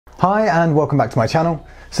Hi and welcome back to my channel.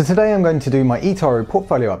 So today I'm going to do my Etoro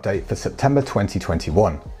portfolio update for September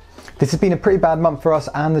 2021. This has been a pretty bad month for us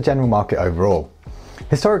and the general market overall.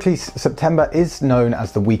 Historically, September is known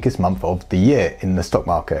as the weakest month of the year in the stock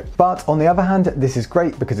market. But on the other hand, this is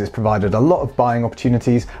great because it's provided a lot of buying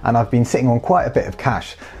opportunities and I've been sitting on quite a bit of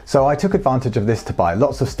cash. So I took advantage of this to buy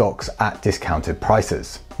lots of stocks at discounted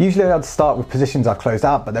prices. Usually I'd start with positions I've closed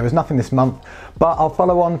out, but there was nothing this month. But I'll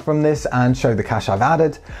follow on from this and show the cash I've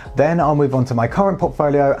added. Then I'll move on to my current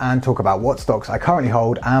portfolio and talk about what stocks I currently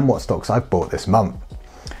hold and what stocks I've bought this month.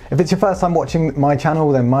 If it's your first time watching my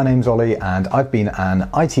channel, then my name's Ollie and I've been an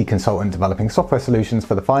IT consultant developing software solutions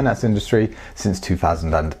for the finance industry since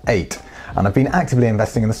 2008. And I've been actively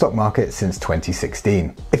investing in the stock market since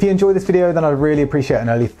 2016. If you enjoy this video, then I'd really appreciate an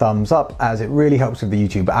early thumbs up as it really helps with the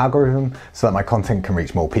YouTube algorithm so that my content can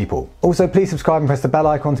reach more people. Also, please subscribe and press the bell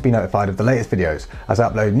icon to be notified of the latest videos as I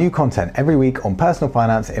upload new content every week on personal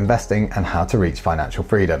finance, investing and how to reach financial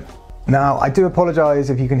freedom. Now, I do apologize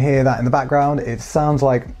if you can hear that in the background. It sounds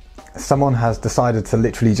like someone has decided to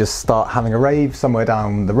literally just start having a rave somewhere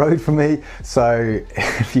down the road from me. So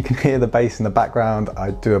if you can hear the bass in the background,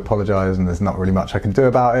 I do apologize and there's not really much I can do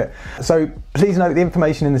about it. So please note the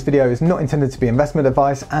information in this video is not intended to be investment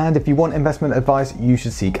advice, and if you want investment advice, you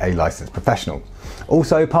should seek a licensed professional.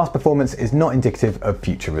 Also, past performance is not indicative of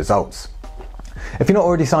future results. If you're not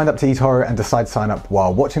already signed up to Etoro and decide to sign up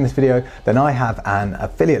while watching this video, then I have an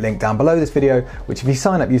affiliate link down below this video, which if you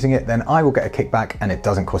sign up using it, then I will get a kickback and it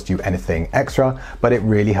doesn't cost you anything extra, but it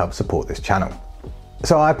really helps support this channel.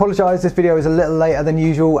 So I apologize, this video is a little later than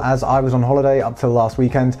usual as I was on holiday up till last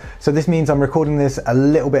weekend. So this means I'm recording this a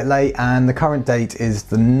little bit late and the current date is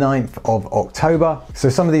the 9th of October. So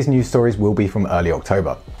some of these news stories will be from early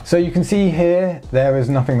October. So you can see here, there is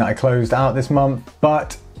nothing that I closed out this month,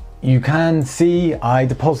 but you can see I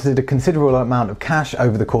deposited a considerable amount of cash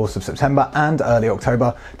over the course of September and early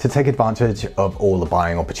October to take advantage of all the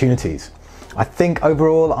buying opportunities. I think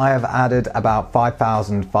overall I have added about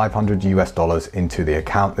 $5,500 US into the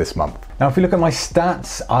account this month. Now, if we look at my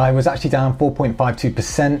stats, I was actually down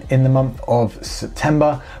 4.52% in the month of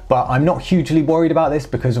September, but I'm not hugely worried about this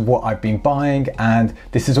because of what I've been buying, and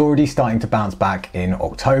this is already starting to bounce back in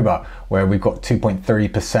October, where we've got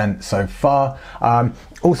 2.3% so far.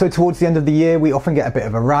 Also, towards the end of the year, we often get a bit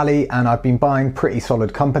of a rally, and I've been buying pretty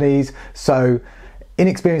solid companies. So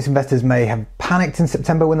inexperienced investors may have panicked in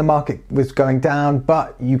September when the market was going down,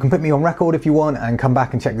 but you can put me on record if you want and come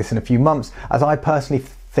back and check this in a few months, as I personally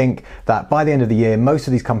think that by the end of the year, most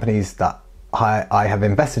of these companies that I have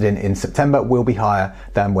invested in September will be higher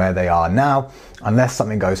than where they are now, unless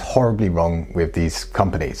something goes horribly wrong with these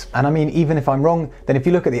companies. And I mean, even if I'm wrong, then if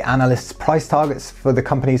you look at the analysts' price targets for the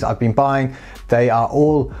companies I've been buying, they are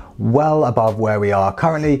all well above where we are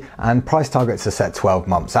currently, and price targets are set 12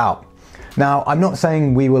 months out. Now, I'm not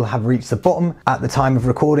saying we will have reached the bottom at the time of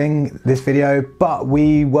recording this video, but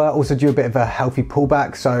we were also due a bit of a healthy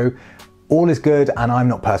pullback, so all is good and I'm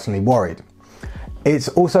not personally worried. It's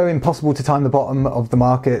also impossible to time the bottom of the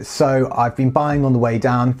market, so I've been buying on the way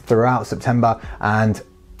down throughout September and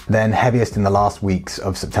then heaviest in the last weeks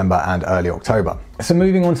of September and early October. So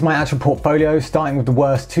moving on to my actual portfolio, starting with the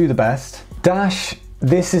worst to the best. Dash,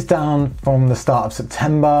 this is down from the start of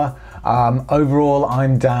September. Overall,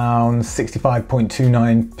 I'm down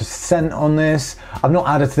 65.29% on this. I've not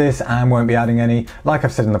added to this and won't be adding any. Like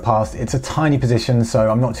I've said in the past, it's a tiny position, so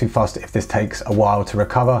I'm not too fussed if this takes a while to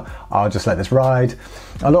recover. I'll just let this ride.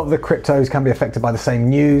 A lot of the cryptos can be affected by the same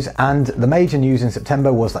news, and the major news in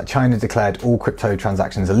September was that China declared all crypto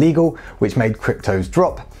transactions illegal, which made cryptos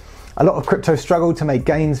drop. A lot of crypto struggled to make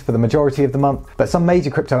gains for the majority of the month, but some major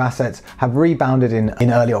crypto assets have rebounded in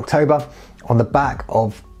early October on the back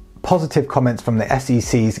of positive comments from the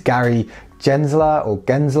SEC's Gary Gensler, I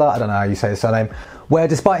don't know how you say his surname, where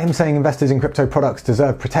despite him saying investors in crypto products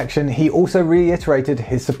deserve protection, he also reiterated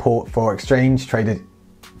his support for exchange-traded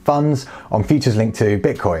funds on futures linked to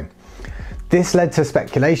Bitcoin. This led to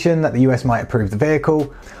speculation that the US might approve the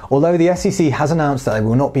vehicle, although the SEC has announced that they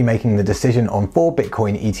will not be making the decision on 4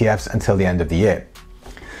 Bitcoin ETFs until the end of the year.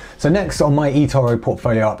 So next on my Etoro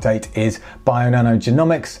portfolio update is Bionano.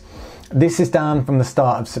 This is down from the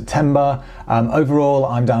start of September. Overall,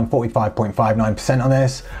 I'm down 45.59% on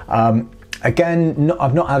this. Again,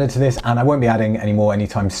 I've not added to this and I won't be adding any more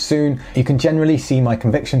anytime soon. You can generally see my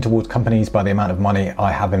conviction towards companies by the amount of money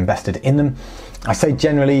I have invested in them. I say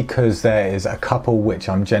generally because there is a couple which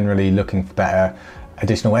I'm generally looking for better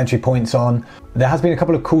additional entry points on. There has been a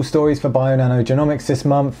couple of cool stories for Bionano this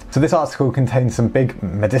month. So this article contains some big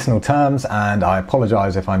medicinal terms and I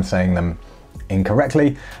apologize if I'm saying them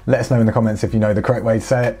incorrectly. Let us know in the comments if you know the correct way to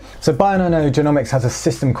say it. So Bionano Genomics has a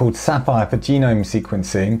system called Sapphire for genome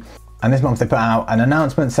sequencing. And this month they put out an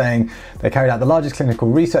announcement saying they carried out the largest clinical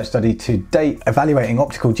research study to date evaluating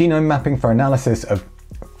optical genome mapping for analysis of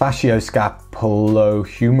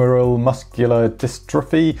facioscapulohumeral muscular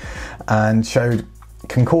dystrophy, and showed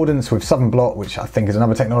concordance with southern blot, which I think is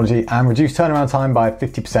another technology, and reduced turnaround time by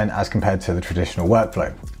 50% as compared to the traditional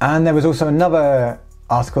workflow. And there was also another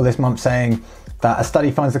article this month saying that a study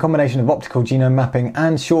finds the combination of optical genome mapping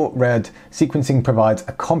and short-read sequencing provides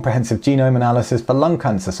a comprehensive genome analysis for lung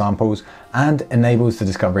cancer samples and enables the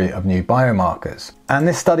discovery of new biomarkers. And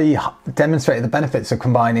this study demonstrated the benefits of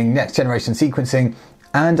combining next-generation sequencing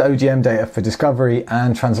and OGM data for discovery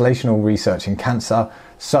and translational research in cancer,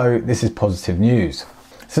 so this is positive news.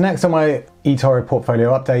 So next on my Etoro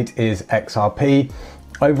portfolio update is XRP.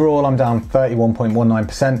 Overall, I'm down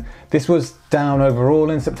 31.19%. This was down overall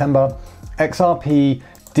in September. XRP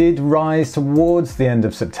did rise towards the end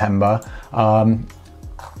of September,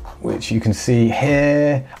 which you can see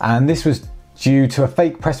here, and this was due to a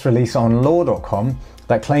fake press release on law.com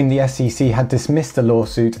that claimed the SEC had dismissed a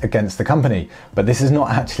lawsuit against the company, but this is not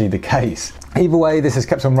actually the case. Either way, this has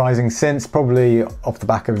kept on rising since, probably off the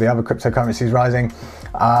back of the other cryptocurrencies rising.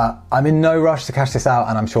 I'm in no rush to cash this out,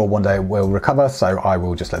 and I'm sure one day it will recover, so I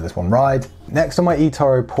will just let this one ride. Next on my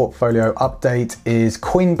Etoro portfolio update is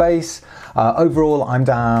Coinbase. Overall, I'm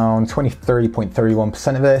down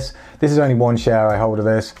 23.31% of this. This is only one share I hold of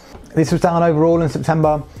this. This was down overall in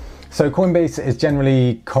September. So Coinbase is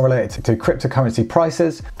generally correlated to cryptocurrency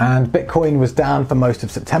prices, and Bitcoin was down for most of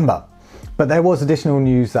September. But there was additional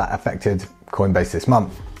news that affected Coinbase this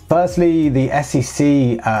month. Firstly, the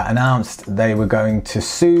SEC announced they were going to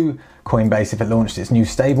sue Coinbase if it launched its new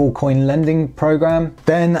stablecoin lending program.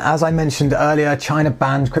 Then, as I mentioned earlier, China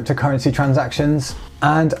banned cryptocurrency transactions.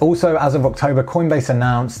 And also, as of October, Coinbase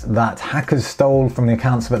announced that hackers stole from the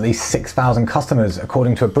accounts of at least 6,000 customers,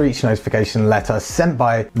 according to a breach notification letter sent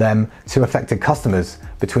by them to affected customers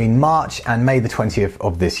between March and May the 20th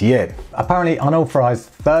of this year. Apparently, unauthorized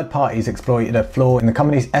third parties exploited a flaw in the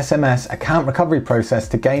company's SMS account recovery process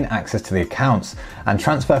to gain access to the accounts and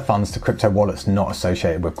transfer funds to crypto wallets not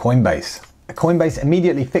associated with Coinbase. Coinbase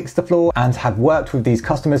immediately fixed the flaw and have worked with these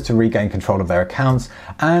customers to regain control of their accounts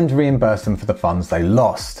and reimburse them for the funds they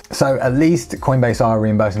lost. So at least Coinbase are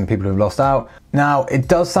reimbursing the people who've lost out. Now, it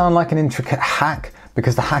does sound like an intricate hack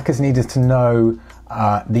because the hackers needed to know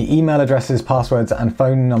the email addresses, passwords, and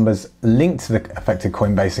phone numbers linked to the affected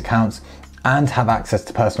Coinbase accounts and have access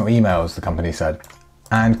to personal emails, the company said.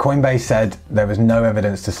 And Coinbase said there was no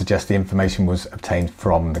evidence to suggest the information was obtained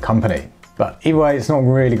from the company. But either way, it's not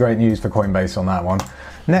really great news for Coinbase on that one.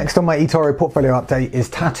 Next on my Etoro portfolio update is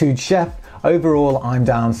Tattooed Chef. Overall, I'm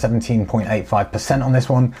down 17.85% on this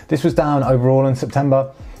one. This was down overall in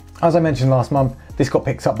September. As I mentioned last month, this got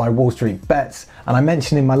picked up by Wall Street Bets, and I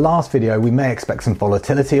mentioned in my last video we may expect some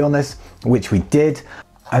volatility on this, which we did.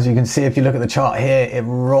 As you can see, if you look at the chart here, it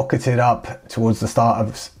rocketed up towards the start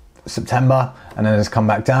of September and then has come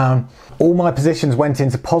back down. All my positions went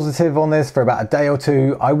into positive on this for about a day or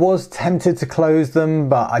two. I was tempted to close them,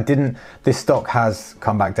 but I didn't. This stock has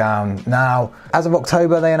come back down now. As of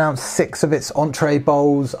October, they announced 6 of its entree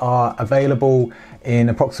bowls are available in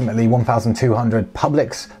approximately 1,200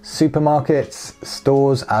 Publix supermarkets,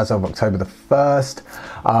 stores as of October the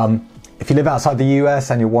 1st. If you live outside the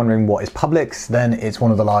US and you're wondering what is Publix, then it's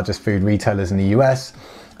one of the largest food retailers in the US.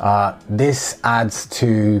 This adds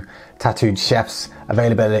to Tattooed Chef's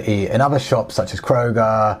availability in other shops such as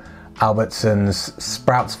Kroger, Albertsons,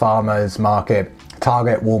 Sprouts Farmers Market,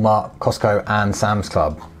 Target, Walmart, Costco, and Sam's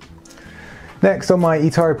Club. Next on my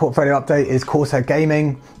Etoro portfolio update is Corsair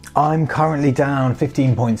Gaming. I'm currently down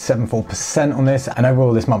 15.74% on this, and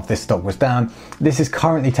overall this month this stock was down. This is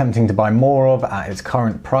currently tempting to buy more of at its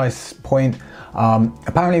current price point.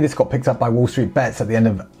 Apparently this got picked up by Wall Street Bets at the end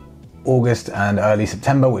of August and early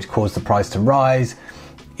September, which caused the price to rise.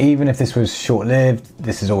 Even if this was short-lived,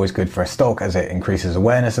 this is always good for a stock as it increases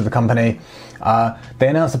awareness of the company. They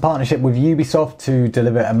announced a partnership with Ubisoft to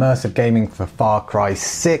deliver immersive gaming for Far Cry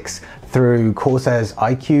 6 through Corsair's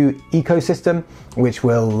IQ ecosystem, which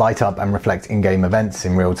will light up and reflect in-game events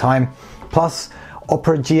in real time. Plus,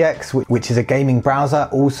 Opera GX, which is a gaming browser,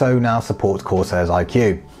 also now supports Corsair's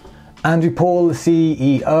IQ. Andrew Paul, the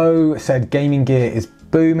CEO, said gaming gear is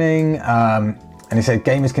booming, and he said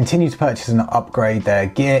gamers continue to purchase and upgrade their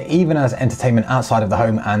gear even as entertainment outside of the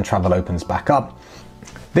home and travel opens back up.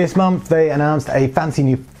 This month they announced a fancy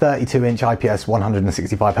new 32-inch IPS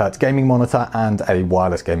 165Hz gaming monitor and a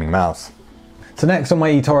wireless gaming mouse. So next on my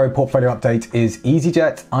Etoro portfolio update is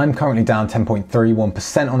EasyJet. I'm currently down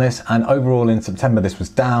 10.31% on this, and overall in September this was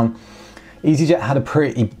down. EasyJet had a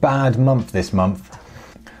pretty bad month this month.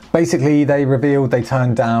 Basically, they revealed they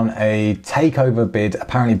turned down a takeover bid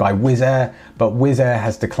apparently by Wizz Air, but Wizz Air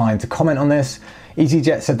has declined to comment on this.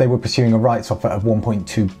 EasyJet said they were pursuing a rights offer of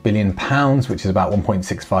 £1.2 billion, which is about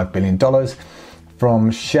 $1.65 billion,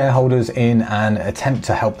 from shareholders in an attempt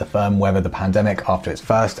to help the firm weather the pandemic after its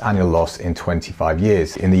first annual loss in 25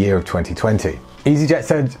 years in the year of 2020. EasyJet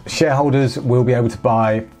said shareholders will be able to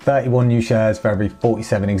buy 31 new shares for every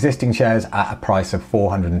 47 existing shares at a price of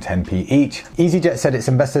 410p each. EasyJet said its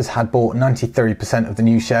investors had bought 93% of the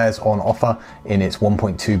new shares on offer in its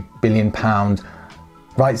 £1.2 billion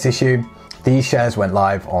rights issue. These shares went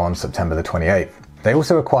live on September the 28th. They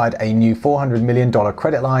also acquired a new $400 million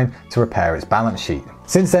credit line to repair its balance sheet.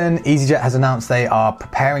 Since then, EasyJet has announced they are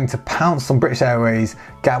preparing to pounce on British Airways'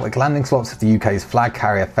 Gatwick landing slots if the UK's flag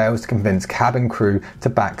carrier fails to convince cabin crew to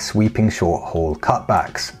back sweeping short-haul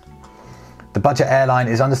cutbacks. The budget airline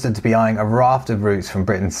is understood to be eyeing a raft of routes from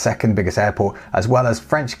Britain's second biggest airport, as well as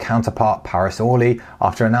French counterpart Paris-Orly,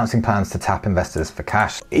 after announcing plans to tap investors for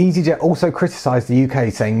cash. EasyJet also criticised the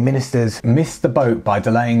UK, saying ministers missed the boat by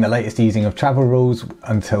delaying the latest easing of travel rules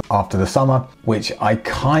until after the summer, which I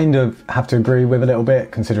kind of have to agree with a little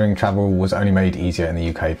bit, considering travel was only made easier in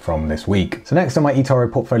the UK from this week. So next on my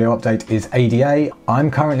Etoro portfolio update is ADA.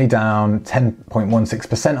 I'm currently down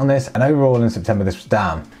 10.16% on this, and overall in September this was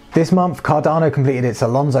down. This month, Cardano completed its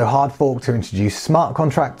Alonzo hard fork to introduce smart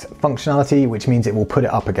contract functionality, which means it will put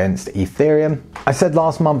it up against Ethereum. I said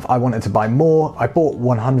last month I wanted to buy more. I bought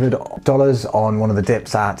 $100 on one of the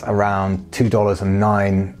dips at around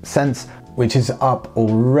 $2.09, which is up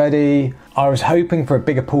already. I was hoping for a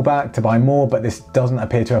bigger pullback to buy more, but this doesn't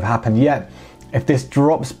appear to have happened yet. If this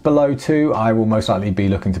drops below 2, I will most likely be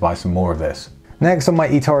looking to buy some more of this. Next on my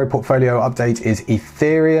Etoro portfolio update is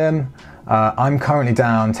Ethereum. I'm currently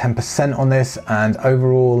down 10% on this, and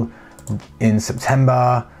overall in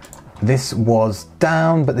September this was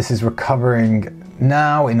down, but this is recovering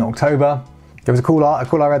now in October. There was a cool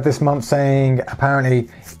article I read this month saying apparently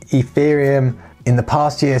Ethereum in the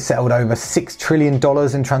past year settled over $6 trillion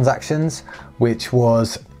in transactions, which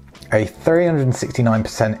was a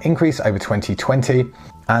 369% increase over 2020,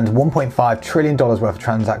 and $1.5 trillion worth of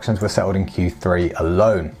transactions were settled in Q3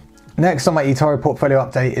 alone. Next on my Etoro portfolio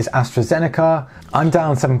update is AstraZeneca. I'm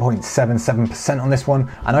down 7.77% on this one,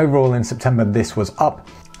 and overall in September this was up.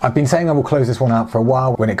 I've been saying I will close this one out for a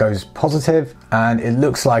while when it goes positive, and it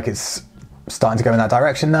looks like it's starting to go in that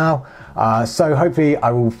direction now. So hopefully I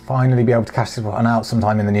will finally be able to cash this one out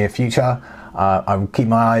sometime in the near future. I will keep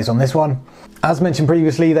my eyes on this one. As mentioned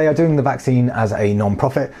previously, they are doing the vaccine as a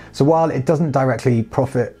non-profit, so while it doesn't directly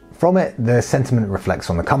profit from it, the sentiment reflects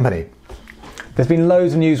on the company. There's been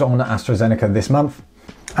loads of news on AstraZeneca this month.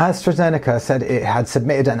 AstraZeneca said it had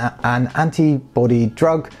submitted an antibody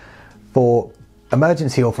drug for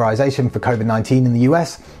emergency authorization for COVID-19 in the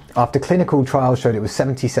US after clinical trials showed it was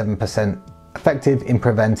 77% effective in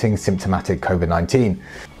preventing symptomatic COVID-19.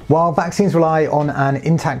 While vaccines rely on an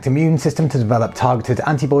intact immune system to develop targeted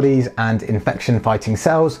antibodies and infection-fighting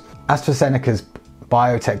cells, AstraZeneca's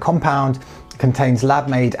biotech compound contains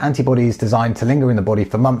lab-made antibodies designed to linger in the body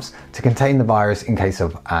for months to contain the virus in case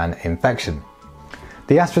of an infection.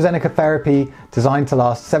 The AstraZeneca therapy, designed to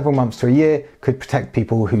last several months to a year, could protect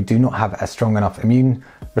people who do not have a strong enough immune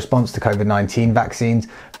response to COVID-19 vaccines,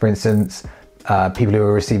 for instance, people who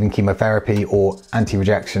are receiving chemotherapy or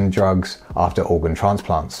anti-rejection drugs after organ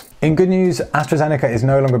transplants. In good news, AstraZeneca is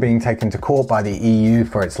no longer being taken to court by the EU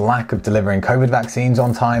for its lack of delivering COVID vaccines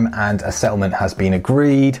on time, and a settlement has been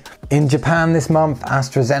agreed. In Japan this month,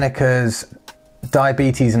 AstraZeneca's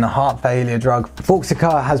diabetes and heart failure drug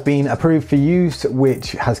Forxica has been approved for use,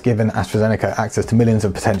 which has given AstraZeneca access to millions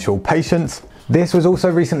of potential patients. This was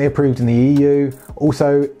also recently approved in the EU.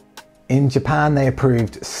 Also, in Japan, they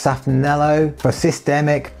approved Safnello for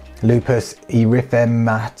systemic lupus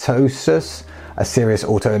erythematosus, a serious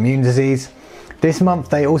autoimmune disease. This month,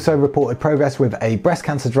 they also reported progress with a breast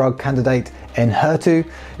cancer drug candidate, Enhertu.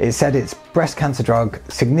 It said its breast cancer drug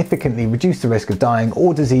significantly reduced the risk of dying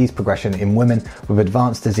or disease progression in women with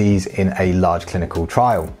advanced disease in a large clinical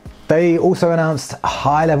trial. They also announced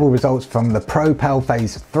high-level results from the PROPEL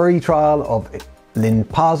phase 3 trial of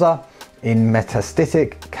Lynparza in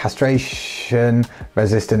metastatic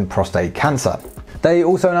castration-resistant prostate cancer. They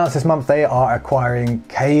also announced this month they are acquiring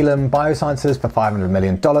Calum Biosciences for $500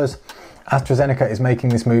 million. AstraZeneca is making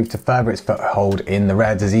this move to further its foothold in the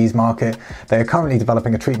rare disease market. They are currently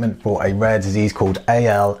developing a treatment for a rare disease called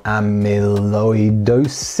AL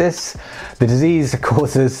amyloidosis. The disease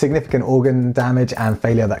causes significant organ damage and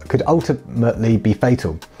failure that could ultimately be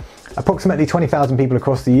fatal. Approximately 20,000 people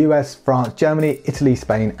across the US, France, Germany, Italy,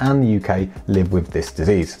 Spain and the UK live with this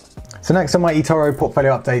disease. So next on my Etoro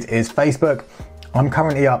portfolio update is Facebook. I'm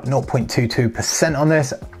currently up 0.22% on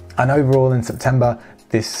this, and overall in September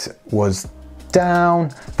this was down.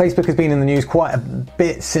 Facebook has been in the news quite a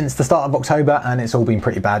bit since the start of October, and it's all been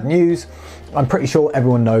pretty bad news. I'm pretty sure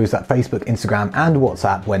everyone knows that Facebook, Instagram and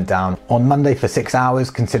WhatsApp went down on Monday for 6 hours,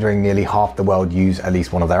 considering nearly half the world use at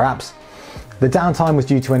least one of their apps. The downtime was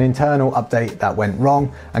due to an internal update that went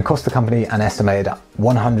wrong and cost the company an estimated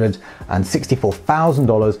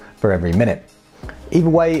 $164,000 for every minute. Either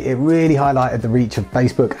way, it really highlighted the reach of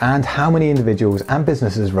Facebook and how many individuals and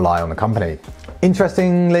businesses rely on the company.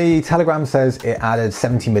 Interestingly, Telegram says it added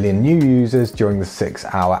 70 million new users during the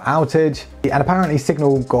 6-hour outage, and apparently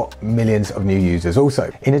Signal got millions of new users also.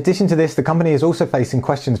 In addition to this, the company is also facing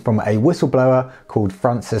questions from a whistleblower called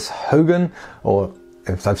Frances Hogan, or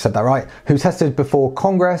if I've said that right, who tested before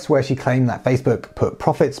Congress, where she claimed that Facebook put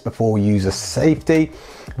profits before user safety.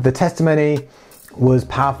 The testimony was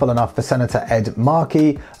powerful enough for Senator Ed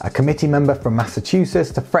Markey, a committee member from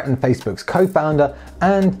Massachusetts, to threaten Facebook's co-founder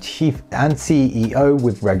and CEO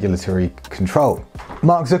with regulatory control.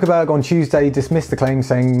 Mark Zuckerberg on Tuesday dismissed the claims,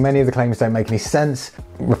 saying many of the claims don't make any sense,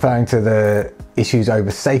 referring to the issues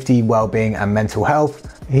over safety, well-being and mental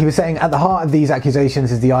health. He was saying at the heart of these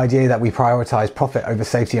accusations is the idea that we prioritize profit over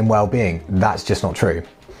safety and well-being. That's just not true.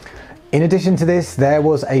 In addition to this, there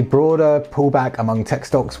was a broader pullback among tech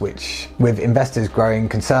stocks, with investors growing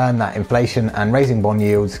concern that inflation and raising bond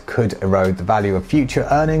yields could erode the value of future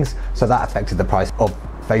earnings, so that affected the price of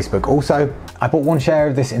Facebook also. I bought one share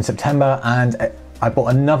of this in September, and I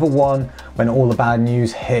bought another one when all the bad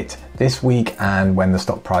news hit this week and when the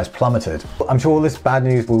stock price plummeted. I'm sure all this bad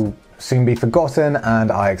news will soon be forgotten,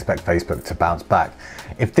 and I expect Facebook to bounce back.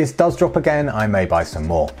 If this does drop again, I may buy some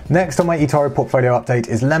more. Next on my eToro portfolio update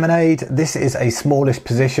is Lemonade. This is a smallish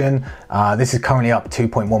position. This is currently up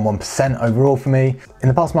 2.11% overall for me. In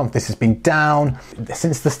the past month, this has been down.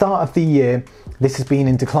 Since the start of the year, this has been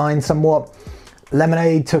in decline somewhat.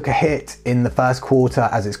 Lemonade took a hit in the first quarter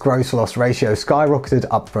as its gross loss ratio skyrocketed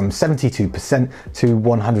up from 72% to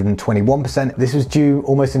 121%. This was due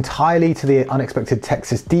almost entirely to the unexpected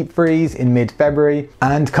Texas deep freeze in mid-February,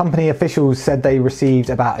 and company officials said they received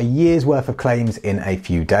about a year's worth of claims in a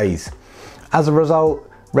few days. As a result,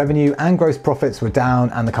 revenue and gross profits were down,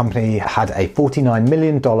 and the company had a $49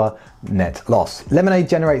 million net loss. Lemonade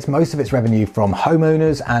generates most of its revenue from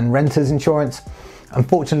homeowners and renters insurance.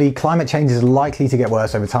 Unfortunately, climate change is likely to get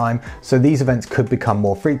worse over time, so these events could become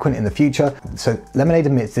more frequent in the future, so Lemonade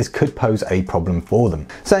admits this could pose a problem for them.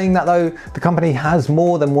 Saying that though, the company has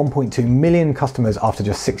more than 1.2 million customers after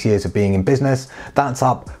just 6 years of being in business. That's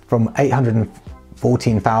up from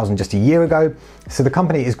 814,000 just a year ago, so the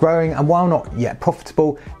company is growing, and while not yet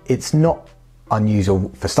profitable, it's not unusual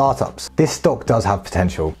for startups. This stock does have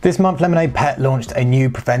potential. This month, Lemonade Pet launched a new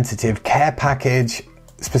preventative care package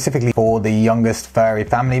specifically for the youngest furry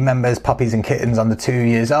family members, puppies and kittens under 2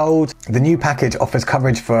 years old. The new package offers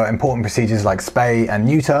coverage for important procedures like spay and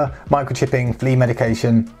neuter, microchipping, flea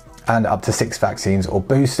medication, and up to 6 vaccines or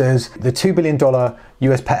boosters. The $2 billion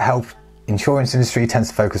US pet health insurance industry tends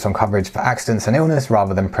to focus on coverage for accidents and illness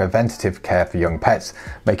rather than preventative care for young pets,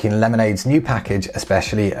 making Lemonade's new package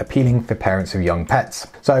especially appealing for parents of young pets.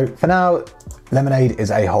 So for now, Lemonade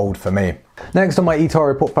is a hold for me. Next on my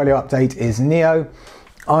eToro portfolio update is NEO.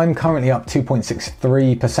 I'm currently up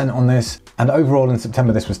 2.63% on this, and overall in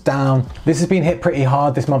September this was down. This has been hit pretty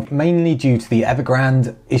hard this month, mainly due to the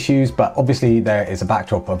Evergrande issues, but obviously there is a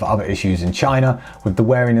backdrop of other issues in China with the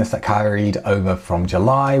wariness that carried over from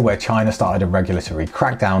July, where China started a regulatory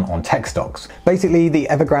crackdown on tech stocks. Basically, the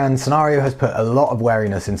Evergrande scenario has put a lot of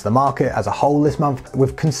wariness into the market as a whole this month,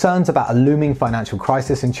 with concerns about a looming financial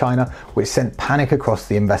crisis in China, which sent panic across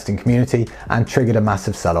the investing community and triggered a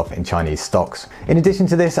massive sell-off in Chinese stocks. In addition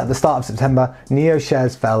to this, at the start of September, NEO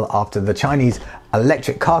shares fell after the Chinese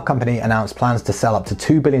electric car company announced plans to sell up to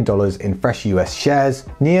 $2 billion in fresh US shares.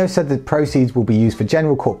 NEO said that proceeds will be used for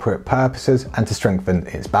general corporate purposes and to strengthen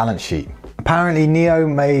its balance sheet. Apparently, NEO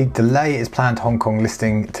may delay its planned Hong Kong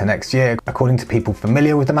listing to next year, according to people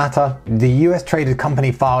familiar with the matter. The US traded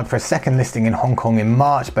company filed for a second listing in Hong Kong in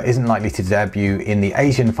March, but isn't likely to debut in the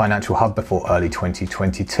Asian financial hub before early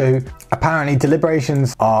 2022. Apparently,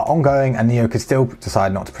 deliberations are ongoing and NEO could still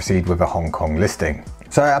decide not to proceed with a Hong Kong listing.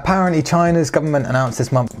 So apparently China's government announced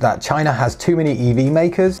this month that China has too many EV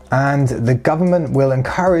makers, and the government will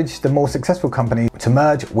encourage the more successful companies to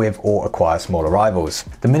merge with or acquire smaller rivals.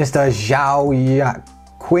 The minister Zhao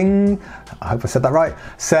Yaqing, I hope I said that right,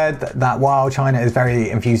 said that while China is very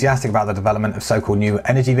enthusiastic about the development of so-called new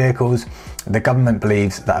energy vehicles, the government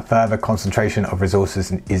believes that a further concentration of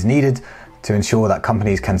resources is needed to ensure that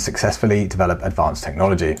companies can successfully develop advanced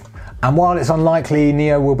technology. And while it's unlikely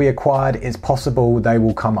NIO will be acquired, it's possible they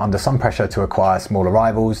will come under some pressure to acquire smaller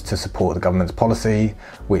rivals to support the government's policy,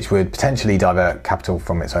 which would potentially divert capital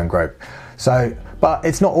from its own growth. But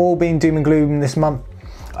it's not all been doom and gloom this month.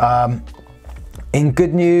 In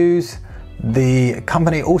good news, the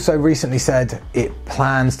company also recently said it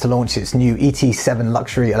plans to launch its new ET7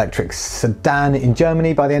 luxury electric sedan in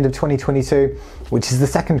Germany by the end of 2022, which is the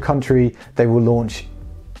second country they will launch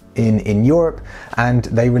in Europe, and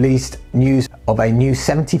they released news of a new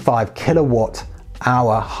 75 kilowatt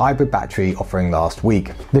hour hybrid battery offering last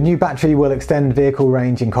week. The new battery will extend vehicle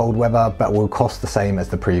range in cold weather, but will cost the same as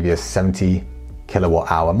the previous 70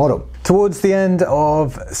 kilowatt hour model. Towards the end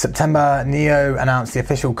of September, NIO announced the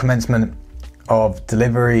official commencement of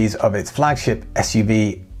deliveries of its flagship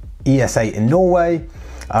SUV ES8 in Norway.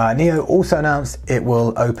 NIO also announced it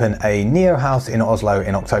will open a NIO house in Oslo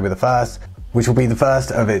in October the 1st, which will be the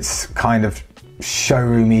first of its kind of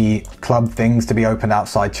showroomy club things to be opened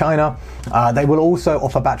outside China. They will also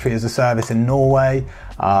offer battery as a service in Norway,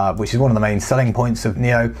 which is one of the main selling points of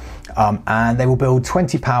NIO. And they will build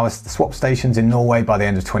 20 power swap stations in Norway by the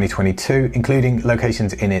end of 2022, including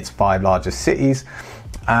locations in its 5 largest cities.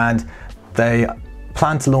 And they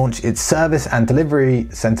plan to launch its service and delivery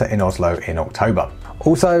centre in Oslo in October.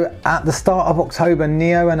 Also, at the start of October,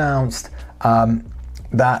 NIO announced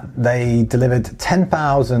that they delivered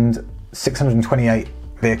 10,628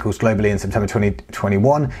 vehicles globally in September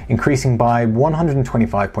 2021, increasing by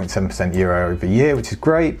 125.7% year over year, which is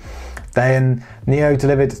great. Then NIO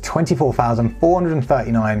delivered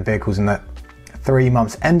 24,439 vehicles in the 3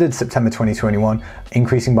 months ended September 2021,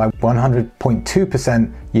 increasing by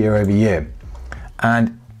 100.2% year over year.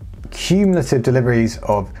 And cumulative deliveries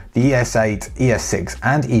of the ES8, ES6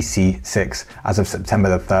 and EC6 as of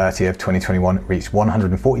September the 30th, 2021 reached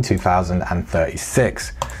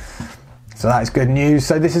 142,036. So that is good news.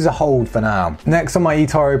 So this is a hold for now. Next on my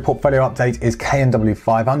Etoro portfolio update is KNW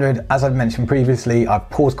 500. As I've mentioned previously, I've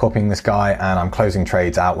paused copying this guy and I'm closing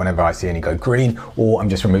trades out whenever I see any go green, or I'm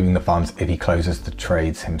just removing the funds if he closes the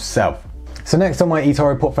trades himself. So next on my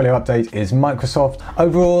Etoro portfolio update is Microsoft.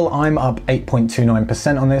 Overall, I'm up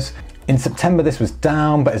 8.29% on this. In September, this was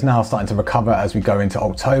down, but is now starting to recover as we go into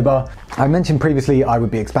October. I mentioned previously I would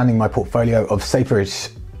be expanding my portfolio of safer-ish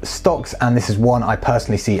stocks, and this is one I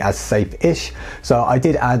personally see as safe-ish. So I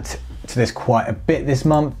did add to this quite a bit this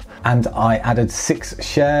month, and I added 6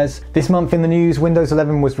 shares. This month in the news, Windows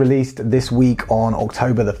 11 was released this week on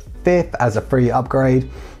October the 5th as a free upgrade.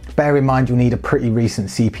 Bear in mind you'll need a pretty recent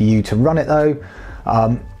CPU to run it though.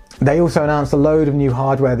 They also announced a load of new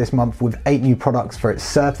hardware this month with 8 new products for its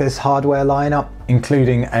Surface hardware lineup,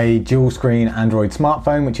 including a dual screen Android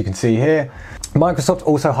smartphone, which you can see here. Microsoft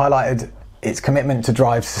also highlighted its commitment to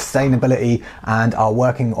drive sustainability and are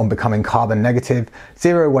working on becoming carbon negative,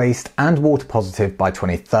 zero waste and water positive by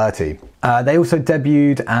 2030. They also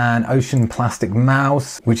debuted an ocean plastic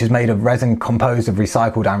mouse, which is made of resin composed of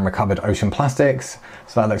recycled and recovered ocean plastics.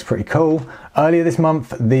 So that looks pretty cool. Earlier this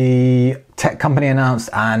month, the tech company announced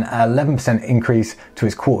an 11% increase to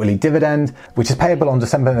its quarterly dividend, which is payable on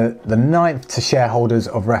December the 9th to shareholders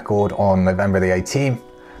of record on November the 18th.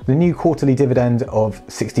 The new quarterly dividend of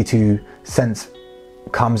 62 cents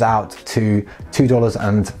comes out to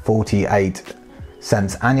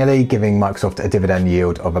 $2.48 annually, giving Microsoft a dividend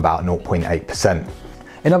yield of about 0.8%.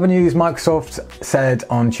 In other news, Microsoft said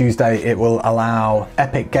on Tuesday it will allow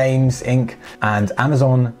Epic Games Inc. and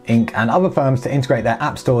Amazon Inc. and other firms to integrate their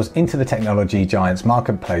app stores into the technology giant's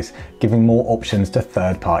marketplace, giving more options to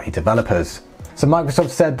third-party developers. So Microsoft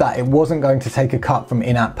said that it wasn't going to take a cut from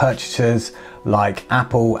in-app purchases like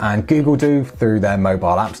Apple and Google do through their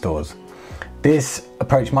mobile app stores. This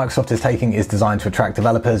approach Microsoft is taking is designed to attract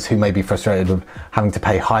developers who may be frustrated with having to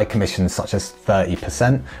pay high commissions such as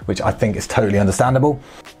 30%, which I think is totally understandable.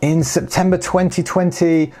 In September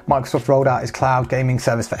 2020, Microsoft rolled out its cloud gaming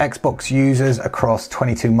service for Xbox users across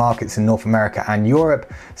 22 markets in North America and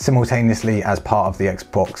Europe, simultaneously as part of the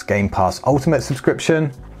Xbox Game Pass Ultimate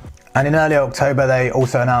subscription. And in early October, they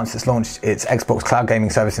also announced it's launched its Xbox Cloud Gaming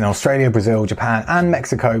service in Australia, Brazil, Japan, and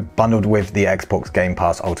Mexico, bundled with the Xbox Game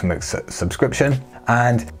Pass Ultimate subscription.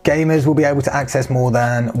 And gamers will be able to access more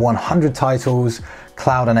than 100 titles,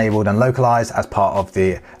 cloud-enabled and localized, as part of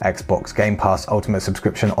the Xbox Game Pass Ultimate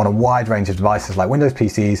subscription on a wide range of devices like Windows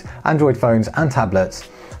PCs, Android phones and tablets.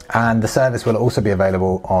 And the service will also be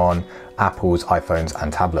available on Apple's iPhones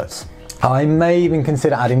and tablets. I may even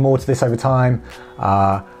consider adding more to this over time,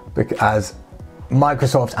 as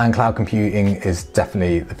Microsoft and cloud computing is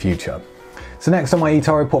definitely the future. So next on my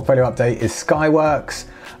eToro portfolio update is Skyworks,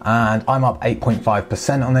 and I'm up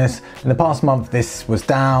 8.5% on this. In the past month, this was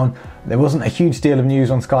down. There wasn't a huge deal of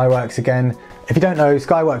news on Skyworks again. If you don't know,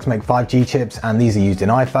 Skyworks make 5G chips, and these are used in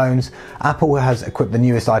iPhones. Apple has equipped the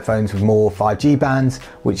newest iPhones with more 5G bands,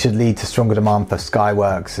 which should lead to stronger demand for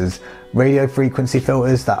Skyworks' radio frequency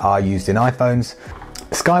filters that are used in iPhones.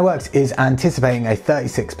 Skyworks is anticipating a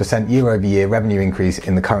 36% year-over-year revenue increase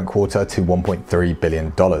in the current quarter to $1.3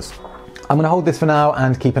 billion. I'm going to hold this for now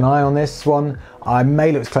and keep an eye on this one. I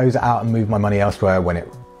may look to close it out and move my money elsewhere when it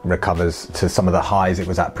recovers to some of the highs it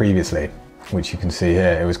was at previously, which you can see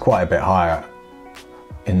here. It was quite a bit higher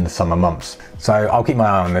in the summer months. So I'll keep my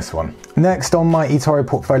eye on this one. Next on my eToro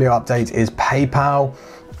portfolio update is PayPal.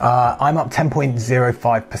 I'm up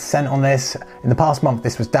 10.05% on this. In the past month,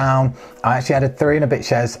 this was down. I actually added 3 and a bit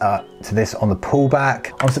shares to this on the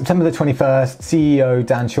pullback. On September the 21st, CEO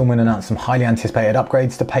Dan Schulman announced some highly anticipated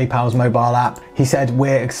upgrades to PayPal's mobile app. He said,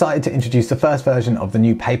 "We're excited to introduce the first version of the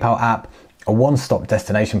new PayPal app, a one-stop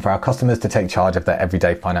destination for our customers to take charge of their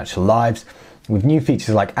everyday financial lives, with new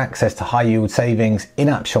features like access to high-yield savings,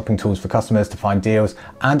 in-app shopping tools for customers to find deals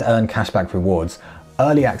and earn cashback rewards,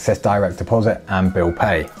 early access direct deposit and bill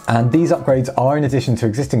pay." And these upgrades are in addition to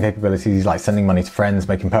existing capabilities like sending money to friends,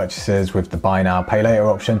 making purchases with the buy now, pay later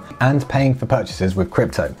option, and paying for purchases with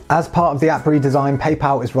crypto. As part of the app redesign,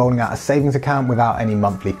 PayPal is rolling out a savings account without any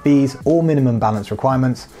monthly fees or minimum balance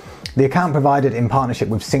requirements. The account, provided in partnership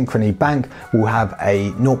with Synchrony Bank, will have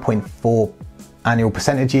a 0.4 annual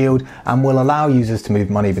percentage yield and will allow users to move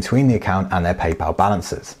money between the account and their PayPal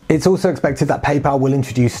balances. It's also expected that PayPal will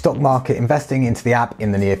introduce stock market investing into the app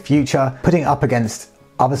in the near future, putting it up against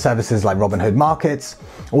other services like Robinhood Markets.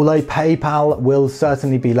 Although PayPal will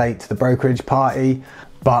certainly be late to the brokerage party,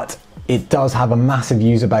 but it does have a massive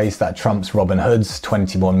user base that trumps Robinhood's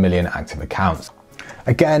 21 million active accounts.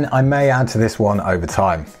 Again, I may add to this one over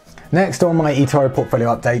time. Next on my eToro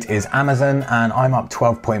portfolio update is Amazon, and I'm up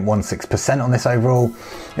 12.16% on this overall.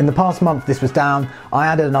 In the past month, this was down. I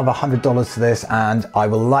added another $100 to this, and I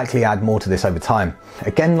will likely add more to this over time.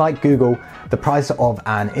 Again, like Google, the price of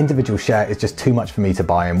an individual share is just too much for me to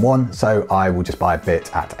buy in one, so I will just buy a bit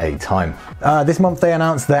at a time. This month they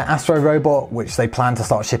announced their Astro robot, which they plan to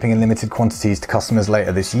start shipping in limited quantities to customers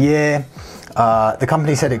later this year. The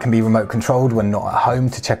company said it can be remote controlled when not at home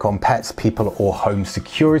to check on pets, people or home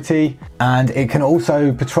security. And it can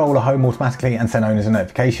also patrol a home automatically and send owners a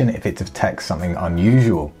notification if it detects something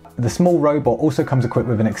unusual. The small robot also comes equipped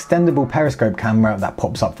with an extendable periscope camera that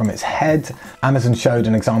pops up from its head. Amazon showed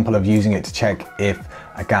an example of using it to check if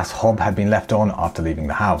a gas hob had been left on after leaving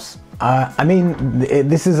the house.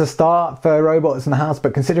 This is a start for robots in the house,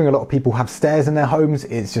 but considering a lot of people have stairs in their homes,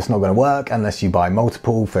 it's just not going to work unless you buy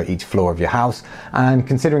multiple for each floor of your house. And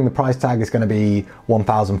considering the price tag is going to be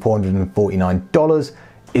 $1,449,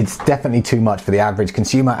 it's definitely too much for the average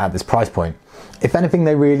consumer at this price point. If anything,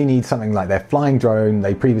 they really need something like their flying drone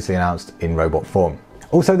they previously announced in robot form.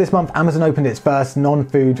 Also this month, Amazon opened its first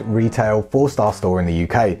non-food retail 4-star store in the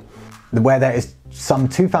UK, where there is some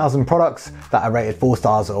 2,000 products that are rated 4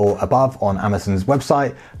 stars or above on Amazon's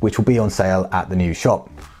website, which will be on sale at the new shop.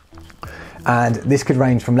 And this could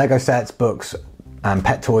range from Lego sets, books, and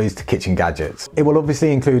pet toys to kitchen gadgets. It will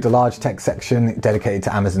obviously include a large tech section dedicated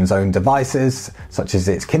to Amazon's own devices, such as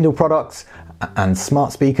its Kindle products and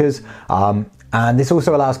smart speakers. And this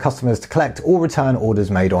also allows customers to collect or return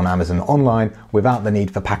orders made on Amazon online without the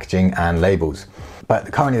need for packaging and labels. But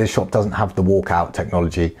currently the shop doesn't have the walkout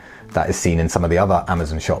technology that is seen in some of the other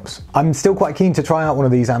Amazon shops. I'm still quite keen to try out one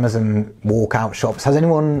of these Amazon walkout shops. Has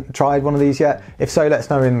anyone tried one of these yet? If so, let us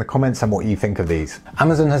know in the comments and what you think of these.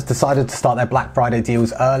 Amazon has decided to start their Black Friday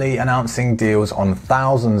deals early, announcing deals on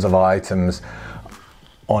thousands of items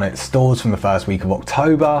on its stores from the first week of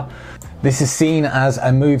October. This is seen as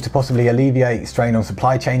a move to possibly alleviate strain on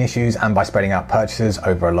supply chain issues and by spreading out purchases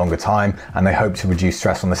over a longer time, and they hope to reduce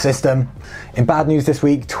stress on the system. In bad news this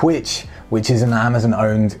week, Twitch, which is an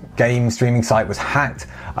Amazon-owned game streaming site, was hacked.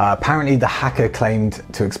 Apparently the hacker claimed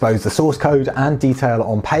to expose the source code and detail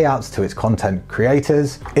on payouts to its content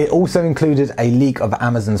creators. It also included a leak of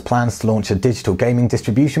Amazon's plans to launch a digital gaming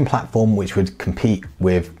distribution platform which would compete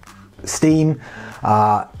with Steam.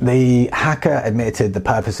 The hacker admitted the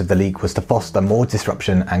purpose of the leak was to foster more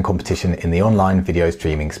disruption and competition in the online video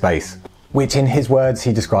streaming space, which in his words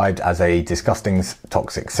he described as a disgusting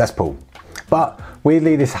toxic cesspool. But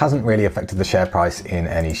weirdly, this hasn't really affected the share price in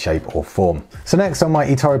any shape or form. So next on my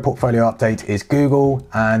Etoro portfolio update is Google,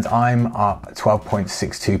 and I'm up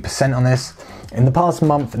 12.62% on this. In the past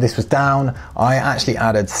month, this was down. I actually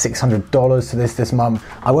added $600 to this month.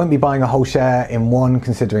 I won't be buying a whole share in one,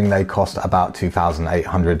 considering they cost about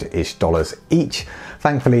 $2,800-ish each.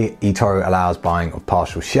 Thankfully, Etoro allows buying of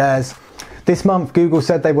partial shares. This month, Google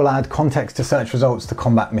said they will add context to search results to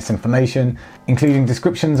combat misinformation, including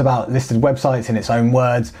descriptions about listed websites in its own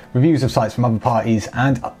words, reviews of sites from other parties,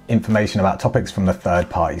 and information about topics from the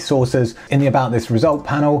third-party sources. In the About This result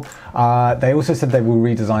panel, they also said they will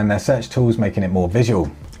redesign their search tools, making it more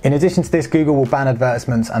visual. In addition to this, Google will ban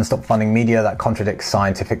advertisements and stop funding media that contradicts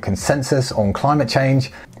scientific consensus on climate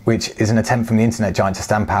change, which is an attempt from the internet giant to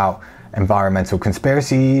stamp out environmental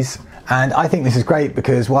conspiracies. And I think this is great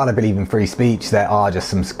because while I believe in free speech, there are just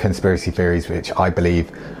some conspiracy theories which I believe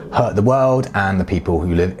hurt the world and the people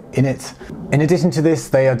who live in it. In addition to this,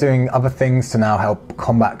 they are doing other things to now help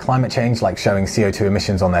combat climate change, like showing CO2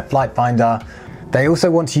 emissions on their flight finder. They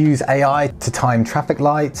also want to use AI to time traffic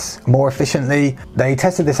lights more efficiently. They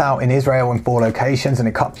tested this out in Israel in 4 locations and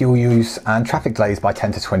it cut fuel use and traffic delays by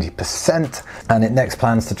 10 to 20%. And it next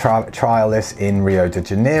plans to trial this in Rio de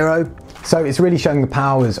Janeiro. So it's really showing the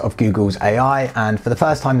powers of Google's AI, and for the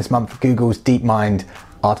first time this month, Google's DeepMind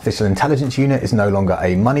artificial intelligence unit is no longer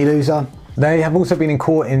a money loser. They have also been in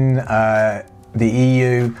court in the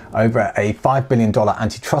EU over a $5 billion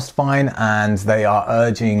antitrust fine, and they are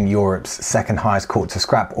urging Europe's second highest court to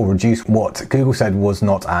scrap or reduce what Google said was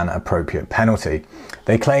not an appropriate penalty.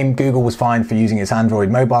 They claim Google was fined for using its Android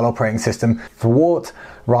mobile operating system to thwart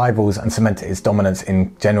rivals and cement its dominance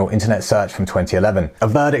in general internet search from 2011. A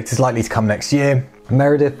verdict is likely to come next year.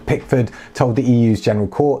 Meredith Pickford told the EU's General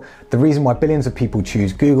Court, the reason why billions of people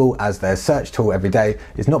choose Google as their search tool every day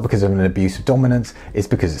is not because of an abuse of dominance, it's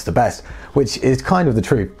because it's the best, which is kind of the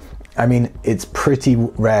truth. I mean, it's pretty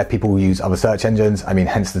rare people use other search engines. I mean,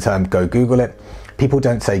 hence the term go Google it. People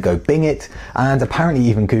don't say go Bing it. And apparently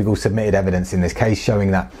even Google submitted evidence in this case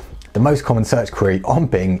showing that the most common search query on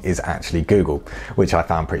Bing is actually Google, which I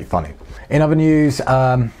found pretty funny. In other news,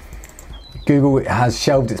 Google has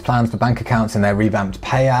shelved its plans for bank accounts in their revamped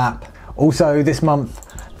Pay app. Also this month,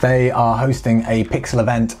 they are hosting a Pixel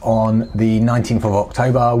event on the 19th of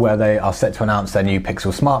October where they are set to announce their new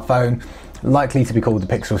Pixel smartphone, likely to be called the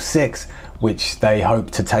Pixel 6, which they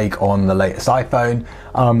hope to take on the latest iPhone.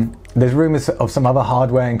 There's rumours of some other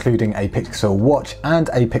hardware, including a Pixel Watch and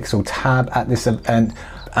a Pixel Tab at this event.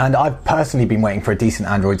 And I've personally been waiting for a decent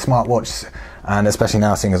Android smartwatch, and especially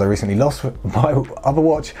now seeing as I recently lost my other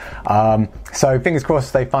watch. So fingers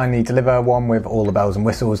crossed they finally deliver one with all the bells and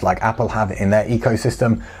whistles like Apple have in their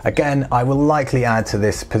ecosystem. Again, I will likely add to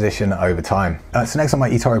this position over time. So next on my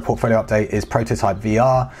Etoro portfolio update is Prototype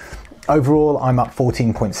VR. Overall, I'm up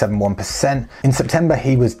 14.71%. In September,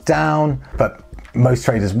 he was down, but most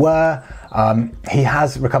traders were. He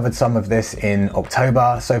has recovered some of this in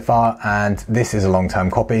October so far, and this is a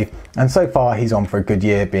long-term copy. And so far, he's on for a good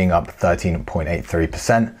year, being up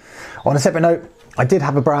 13.83%. On a separate note, I did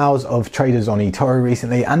have a browse of traders on Etoro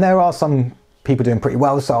recently, and there are some people doing pretty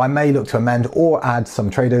well, so I may look to amend or add some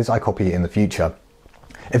traders I copy in the future.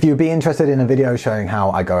 If you'd be interested in a video showing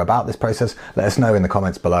how I go about this process, let us know in the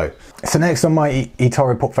comments below. So next on my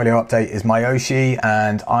Etoro portfolio update is Mayoshi,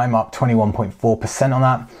 and I'm up 21.4% on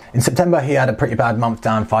that. In September, he had a pretty bad month,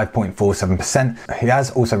 down 5.47%. He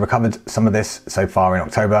has also recovered some of this so far in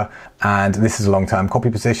October, and this is a long-term copy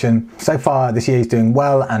position. So far this year he's doing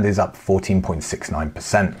well and is up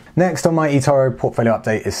 14.69%. Next on my Etoro portfolio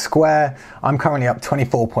update is Square. I'm currently up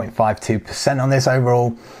 24.52% on this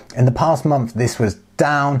overall. In the past month, this was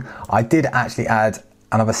down. I did actually add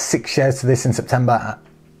another 6 shares to this in September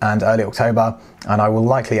and early October, and I will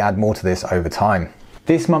likely add more to this over time.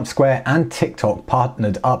 This month, Square and TikTok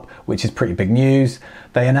partnered up, which is pretty big news.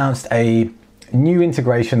 They announced a new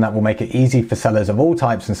integration that will make it easy for sellers of all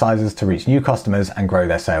types and sizes to reach new customers and grow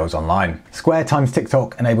their sales online. Square times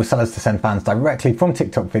TikTok enables sellers to send fans directly from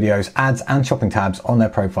TikTok videos, ads and shopping tabs on their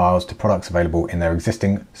profiles to products available in their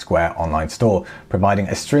existing Square online store, providing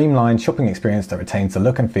a streamlined shopping experience that retains the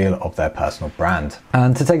look and feel of their personal brand.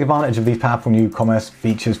 And to take advantage of these powerful new commerce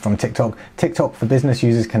features from TikTok, TikTok for business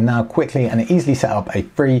users can now quickly and easily set up a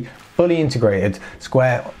free, fully integrated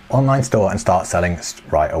Square online store and start selling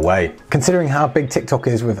right away. Considering how big TikTok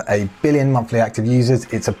is with 1 billion monthly active users,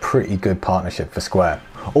 it's a pretty good partnership for Square.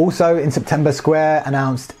 Also in September, Square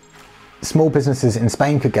announced Small businesses in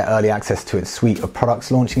Spain could get early access to its suite of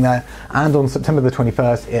products launching there, and on September the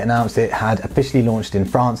 21st it announced it had officially launched in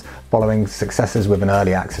France following successes with an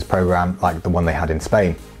early access program like the one they had in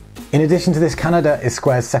Spain. In addition to this, Canada is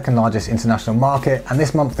Square's second largest international market, and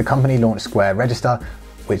this month the company launched Square Register,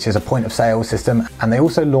 which is a point of sale system, and they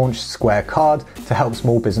also launched Square Card to help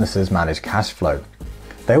small businesses manage cash flow.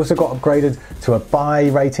 They also got upgraded to a buy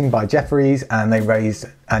rating by Jefferies,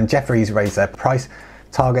 and Jefferies raised their price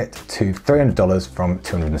target to $300 from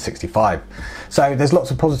 $265. So there's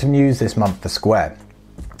lots of positive news this month for Square.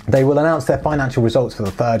 They will announce their financial results for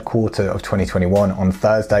the third quarter of 2021 on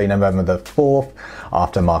Thursday, November the 4th,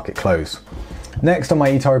 after market close. Next on my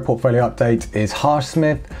Etoro portfolio update is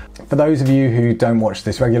Harshsmith. For those of you who don't watch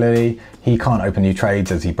this regularly, he can't open new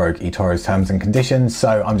trades as he broke Etoro's terms and conditions,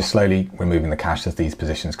 so I'm just slowly removing the cash as these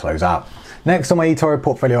positions close out. Next on my Etoro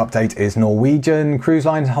portfolio update is Norwegian Cruise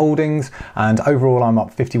Line Holdings, and overall I'm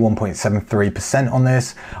up 51.73% on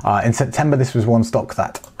this. In September this was one stock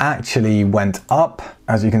that actually went up,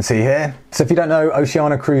 as you can see here. So if you don't know,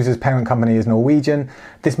 Oceania Cruises' parent company is Norwegian.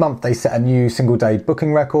 This month they set a new single day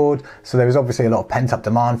booking record, so there was obviously a lot of pent up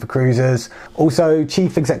demand for cruisers. Also,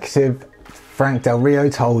 Chief Executive Frank Del Rio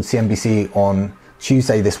told CNBC on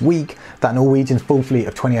Tuesday this week that Norwegian's full fleet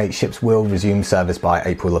of 28 ships will resume service by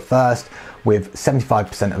April the 1st, with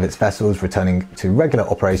 75% of its vessels returning to regular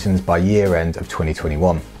operations by year end of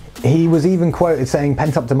 2021. He was even quoted saying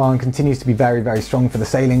pent-up demand continues to be very, very strong for the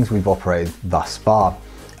sailings we've operated thus far.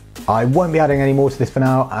 I won't be adding any more to this for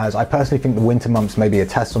now, as I personally think the winter months may be a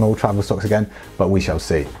test on all travel stocks again, but we shall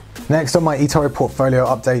see. Next on my Etoro portfolio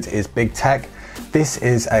update is Big Tech. This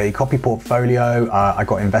is a copy portfolio I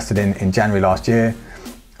got invested in January last year.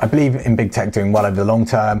 I believe in Big Tech doing well over the long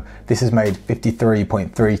term. This has made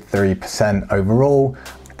 53.33% overall.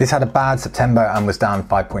 This had a bad September and was down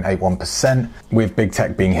 5.81%, with Big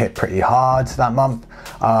Tech being hit pretty hard that month.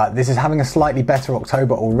 This is having a slightly better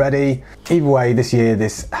October already. Either way, this year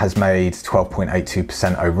this has made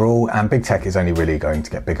 12.82% overall, and Big Tech is only really going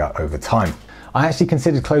to get bigger over time. I actually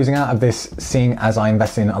considered closing out of this, seeing as I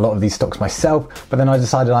invest in a lot of these stocks myself, but then I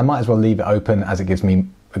decided I might as well leave it open as it gives me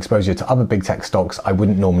exposure to other big tech stocks I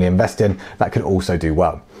wouldn't normally invest in that could also do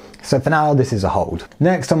well. So for now, this is a hold.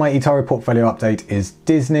 Next on my Etoro portfolio update is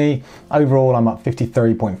Disney. Overall, I'm up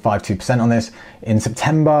 53.52% on this. In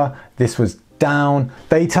September, this was down.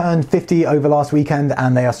 They turned 50 over last weekend,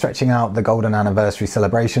 and they are stretching out the golden anniversary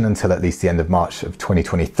celebration until at least the end of March of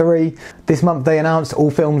 2023. This month they announced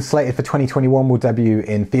all films slated for 2021 will debut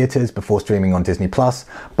in theaters before streaming on Disney+,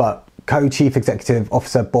 but Co-Chief Executive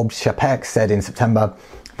Officer Bob Chapek said in September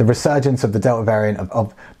the resurgence of the Delta variant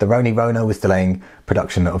of the Roni Rona was delaying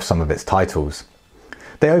production of some of its titles.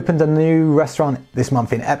 They opened a new restaurant this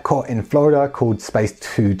month in Epcot in Florida called Space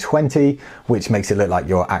 220, which makes it look like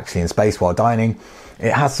you're actually in space while dining.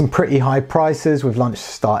 It has some pretty high prices, with lunch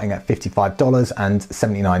starting at $55 and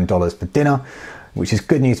 $79 for dinner, which is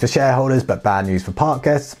good news for shareholders but bad news for park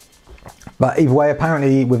guests. But either way,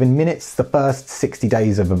 apparently within minutes, the first 60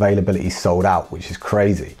 days of availability sold out, which is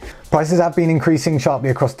crazy. Prices have been increasing sharply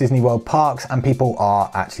across Disney World parks, and people are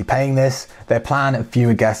actually paying this. Their plan of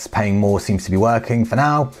fewer guests paying more seems to be working for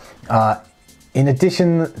now. In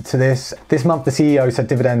addition to this month the CEO said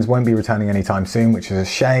dividends won't be returning anytime soon, which is a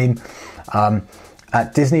shame.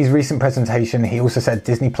 At Disney's recent presentation, he also said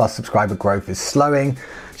Disney Plus subscriber growth is slowing.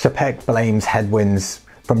 Chapek blames headwinds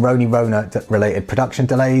from Roni Rona related production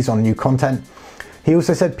delays on new content. He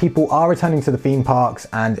also said people are returning to the theme parks,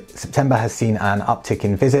 and September has seen an uptick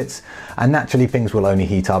in visits, and naturally things will only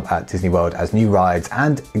heat up at Disney World as new rides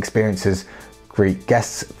and experiences greet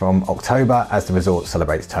guests from October as the resort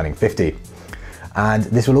celebrates turning 50. And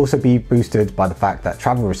this will also be boosted by the fact that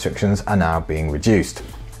travel restrictions are now being reduced.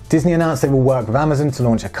 Disney announced they will work with Amazon to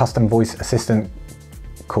launch a custom voice assistant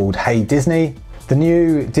called Hey Disney. The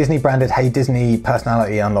new Disney-branded Hey Disney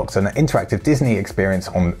personality unlocks an interactive Disney experience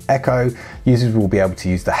on Echo. Users will be able to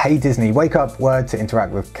use the Hey Disney wake up word to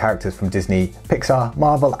interact with characters from Disney, Pixar,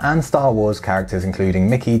 Marvel and Star Wars characters including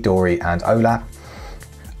Mickey, Dory and Olaf.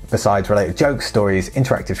 Besides related jokes, stories,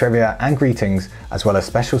 interactive trivia and greetings, as well as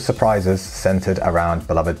special surprises centered around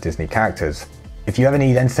beloved Disney characters. If you ever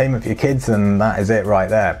need entertainment for your kids, then that is it right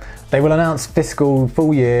there. They will announce fiscal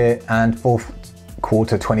full year and fourth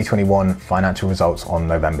quarter 2021 financial results on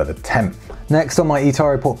November the 10th. Next on my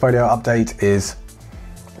Etoro portfolio update is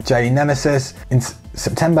J Nemesis. In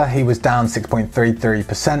September he was down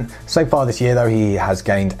 6.33%. So far this year though he has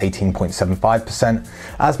gained 18.75%.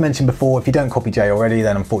 As mentioned before, if you don't copy J already,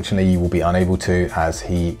 then unfortunately you will be unable to, as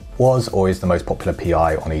he was or is the most popular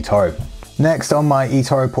PI on Etoro. Next on my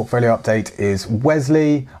eToro portfolio update is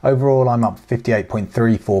Wesley. Overall, I'm up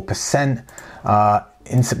 58.34%.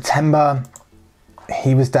 In September,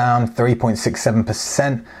 he was down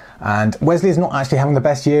 3.67%. And Wesley is not actually having the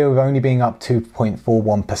best year, with only being up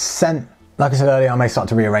 2.41%. Like I said earlier, I may start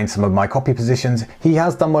to rearrange some of my copy positions. He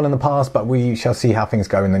has done well in the past, but we shall see how things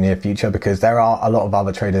go in the near future, because there are a lot of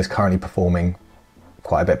other traders currently performing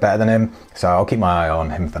quite a bit better than him. So I'll keep my eye on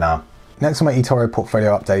him for now. Next on my eToro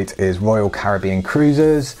portfolio update is Royal Caribbean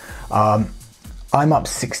Cruises. I'm up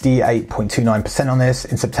 68.29% on this.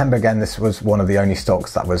 In September, again, this was one of the only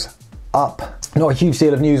stocks that was up. Not a huge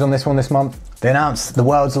deal of news on this one this month. They announced the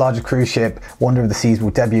world's largest cruise ship, Wonder of the Seas,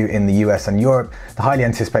 will debut in the US and Europe. The highly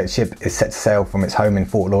anticipated ship is set to sail from its home in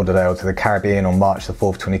Fort Lauderdale to the Caribbean on March the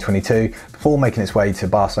 4th, 2022, before making its way to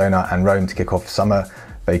Barcelona and Rome to kick off summer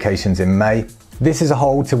vacations in May. This is a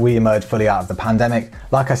hold till we emerge fully out of the pandemic.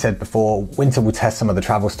 Like I said before, winter will test some of the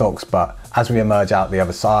travel stocks, but as we emerge out the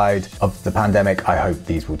other side of the pandemic, I hope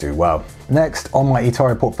these will do well. Next on my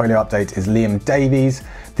eToro portfolio update is Liam Davies.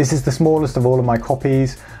 This is the smallest of all of my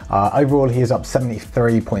copies. Overall, he is up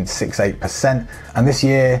 73.68%, and this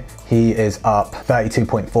year he is up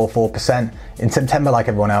 32.44%. In September, like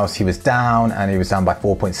everyone else, he was down, and he was down by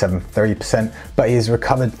 4.73%, but he has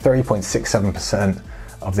recovered 3.67%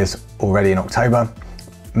 of this already in October,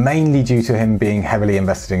 mainly due to him being heavily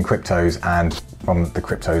invested in cryptos and from the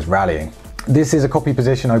cryptos rallying. This is a copy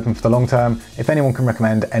position open for the long term. If anyone can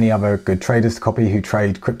recommend any other good traders to copy who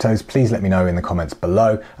trade cryptos, please let me know in the comments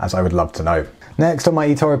below, as I would love to know. Next on my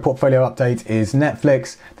eToro portfolio update is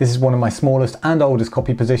Netflix. This is one of my smallest and oldest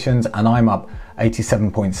copy positions, and I'm up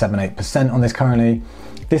 87.78% on this currently.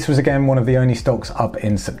 This was again one of the only stocks up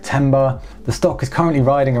in September. The stock is currently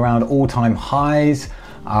riding around all-time highs.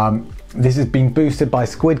 This has been boosted by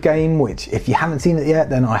Squid Game, which if you haven't seen it yet,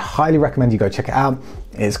 then I highly recommend you go check it out.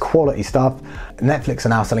 It's quality stuff. Netflix are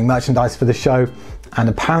now selling merchandise for the show, and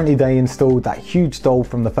apparently they installed that huge doll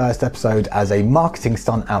from the first episode as a marketing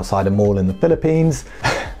stunt outside a mall in the Philippines.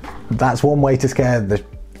 That's one way to scare the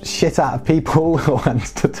shit out of people and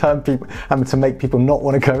to turn people and to make people not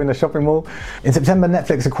want to go in the shopping mall. In September,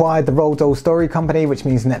 Netflix acquired the Roald Dahl Story Company, which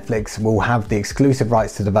means Netflix will have the exclusive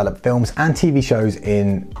rights to develop films and TV shows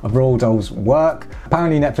of Roald Dahl's work.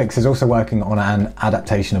 Apparently Netflix is also working on an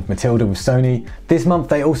adaptation of Matilda with Sony. This month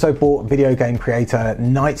they also bought video game creator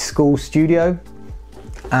Night School Studio,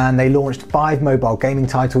 and they launched 5 mobile gaming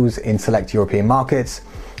titles in select European markets.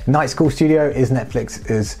 Night School Studio is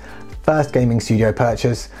Netflix's first gaming studio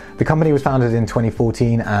purchase. The company was founded in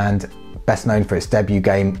 2014 and best known for its debut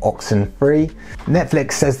game Oxenfree.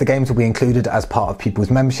 Netflix says the games will be included as part of people's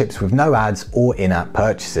memberships with no ads or in-app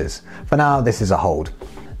purchases. For now, this is a hold.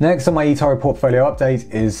 Next on my eToro portfolio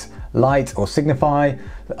update is Light or Signify.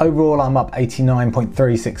 Overall, I'm up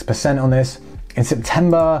 89.36% on this. In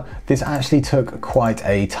September, this actually took quite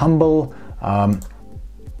a tumble.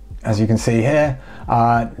 As you can see here,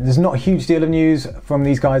 there's not a huge deal of news from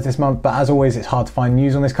these guys this month, but as always, it's hard to find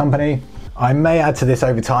news on this company. I may add to this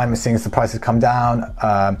over time as soon as the prices come down.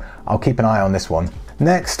 I'll keep an eye on this one.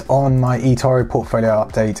 Next on my eToro portfolio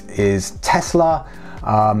update is Tesla.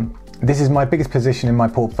 This is my biggest position in my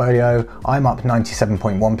portfolio. I'm up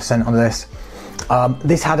 97.1% on this.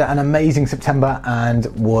 This had an amazing September and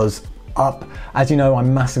was up. As you know,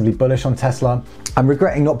 I'm massively bullish on Tesla. I'm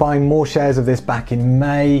regretting not buying more shares of this back in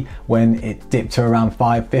May when it dipped to around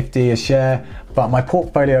 $5.50 a share, but my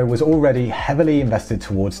portfolio was already heavily invested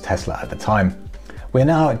towards Tesla at the time. We're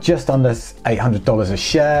now at just under $800 a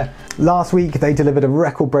share. Last week, they delivered a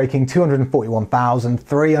record-breaking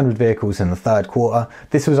 241,300 vehicles in the third quarter.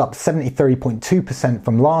 This was up 73.2%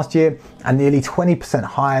 from last year and nearly 20%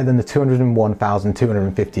 higher than the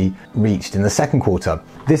 201,250 reached in the second quarter.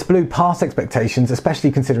 This blew past expectations,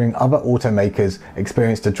 especially considering other automakers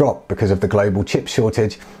experienced a drop because of the global chip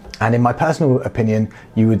shortage. And in my personal opinion,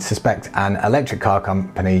 you would suspect an electric car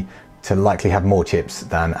company to likely have more chips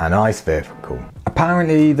than an ICE vehicle.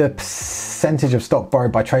 Apparently, the percentage of stock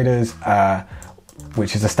borrowed by traders,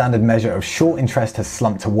 which is a standard measure of short interest, has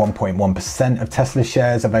slumped to 1.1% of Tesla's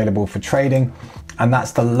shares available for trading, and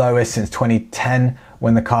that's the lowest since 2010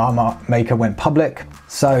 when the car maker went public.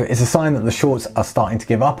 So it's a sign that the shorts are starting to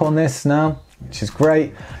give up on this now, which is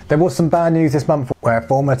great. There was some bad news this month where a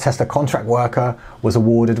former Tesla contract worker was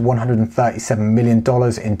awarded $137 million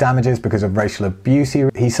in damages because of racial abuse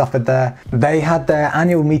he suffered there. They had their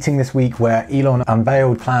annual meeting this week where Elon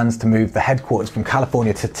unveiled plans to move the headquarters from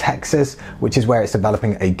California to Texas, which is where it's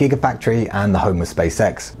developing a gigafactory and the home of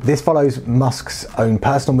SpaceX. This follows Musk's own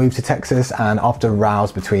personal move to Texas, and after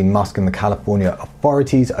rows between Musk and the California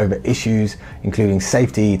authorities over issues including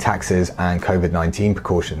safety, taxes, and COVID-19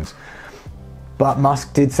 precautions. but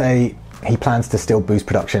Musk did say he plans to still boost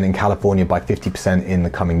production in California by 50% in the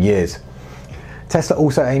coming years. Tesla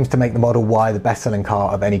also aims to make the Model Y the best-selling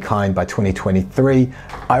car of any kind by 2023.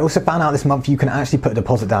 I also found out this month you can actually put a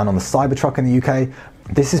deposit down on the Cybertruck in the UK.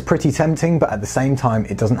 This is pretty tempting, but at the same time,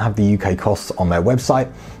 it doesn't have the UK costs on their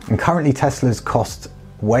website. And currently Teslas cost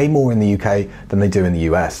way more in the UK than they do in the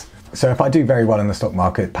US. So if I do very well in the stock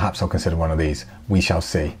market, perhaps I'll consider one of these. We shall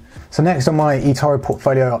see. So next on my Etoro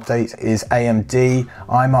portfolio update is AMD.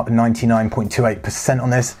 I'm up 99.28% on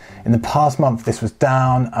this. In the past month, this was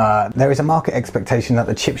down. There is a market expectation that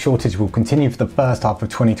the chip shortage will continue for the first half of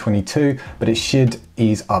 2022, but it should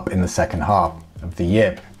ease up in the second half of the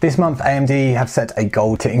year. This month, AMD have set a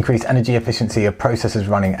goal to increase energy efficiency of processors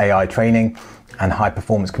running AI training and high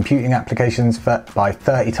performance computing applications by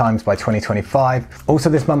 30 times by 2025. Also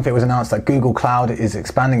this month it was announced that Google Cloud is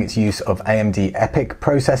expanding its use of AMD EPYC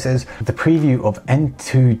processors with the preview of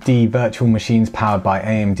N2D virtual machines powered by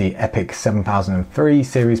AMD EPYC 7003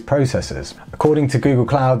 series processors. According to Google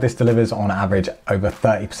Cloud, this delivers on average over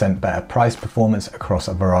 30% better price performance across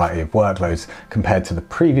a variety of workloads compared to the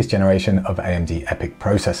previous generation of AMD EPYC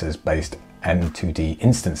processors based N2D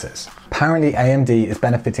instances. Apparently AMD is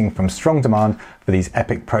benefiting from strong demand for these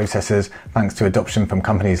EPYC processors thanks to adoption from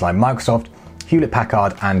companies like Microsoft,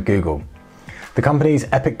 Hewlett-Packard and Google. The company's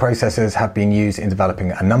EPYC processors have been used in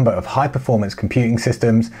developing a number of high-performance computing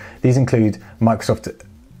systems. These include Microsoft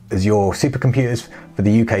Azure supercomputers for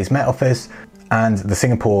the UK's Met Office and the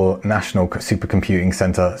Singapore National Supercomputing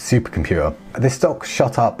Centre supercomputer. This stock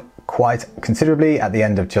shot up quite considerably at the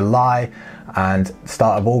end of July and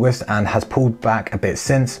start of August and has pulled back a bit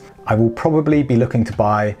since. I will probably be looking to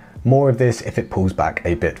buy more of this if it pulls back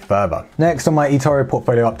a bit further. Next on my Etoro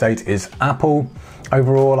portfolio update is Apple.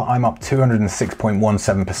 Overall, I'm up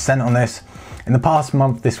 206.17% on this. In the past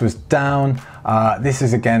month, this was down. This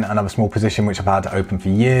is again another small position which I've had to open for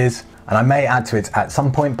years, and I may add to it at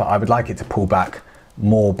some point, but I would like it to pull back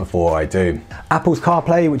more before I do. Apple's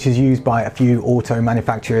CarPlay, which is used by a few auto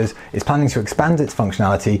manufacturers, is planning to expand its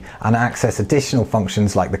functionality and access additional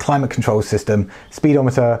functions like the climate control system,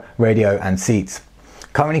 speedometer, radio and seats.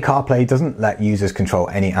 Currently, CarPlay doesn't let users control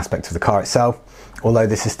any aspect of the car itself, although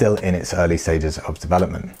this is still in its early stages of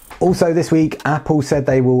development. Also this week, Apple said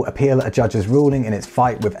they will appeal a judge's ruling in its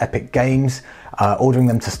fight with Epic Games, ordering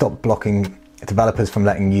them to stop blocking developers from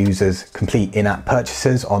letting users complete in-app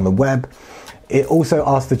purchases on the web. It also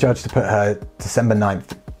asked the judge to put her December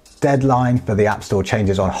 9th deadline for the App Store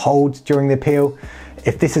changes on hold during the appeal.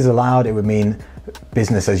 If this is allowed, it would mean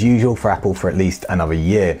business as usual for Apple for at least another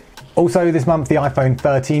year. Also this month, the iPhone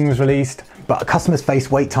 13 was released, but customers face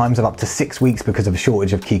wait times of up to 6 weeks because of a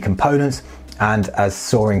shortage of key components and as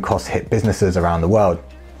soaring costs hit businesses around the world.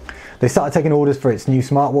 They started taking orders for its new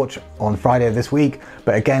smartwatch on Friday of this week,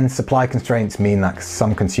 but again, supply constraints mean that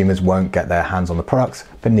some consumers won't get their hands on the products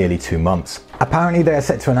for nearly 2 months. Apparently, they are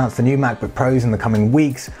set to announce the new MacBook Pros in the coming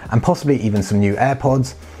weeks and possibly even some new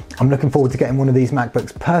AirPods. I'm looking forward to getting one of these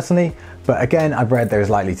MacBooks personally, but again, I've read there is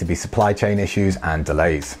likely to be supply chain issues and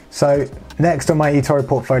delays. So next on my Etoro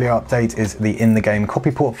portfolio update is the In the Game copy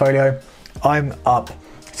portfolio. I'm up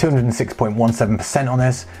 206.17% on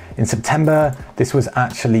this. In September, this was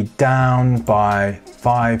actually down by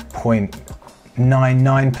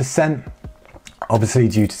 5.99%, obviously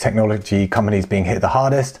due to technology companies being hit the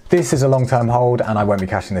hardest. This is a long-term hold and I won't be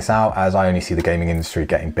cashing this out as I only see the gaming industry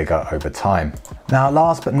getting bigger over time. Now,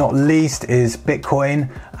 last but not least is Bitcoin,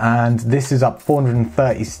 and this is up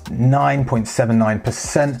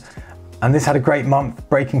 439.79%. And this had a great month,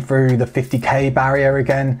 breaking through the 50k barrier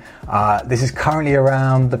again. This is currently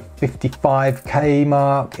around the 55k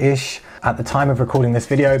mark-ish at the time of recording this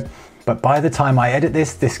video. But by the time I edit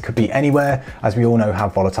this, this could be anywhere, as we all know how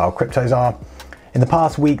volatile cryptos are. In the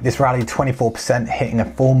past week, this rallied 24%, hitting a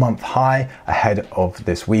 4-month high ahead of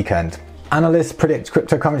this weekend. Analysts predict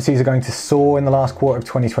cryptocurrencies are going to soar in the last quarter of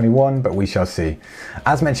 2021, but we shall see.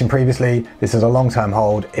 As mentioned previously, this is a long-term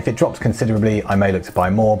hold. If it drops considerably, I may look to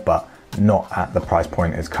buy more, but not at the price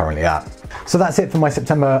point it's currently at. So that's it for my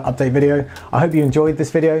September update video. I hope you enjoyed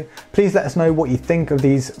this video. Please let us know what you think of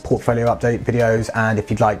these portfolio update videos and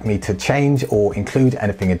if you'd like me to change or include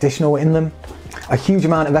anything additional in them. A huge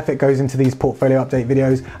amount of effort goes into these portfolio update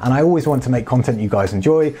videos and I always want to make content you guys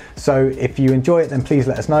enjoy. So if you enjoy it, then please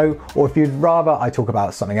let us know, or if you'd rather I talk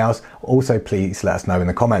about something else, also please let us know in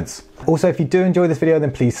the comments. Also, if you do enjoy this video,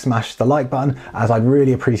 then please smash the like button, as I'd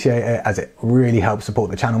really appreciate it, as it really helps support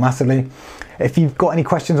the channel massively. If you've got any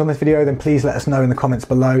questions on this video, then please let us know in the comments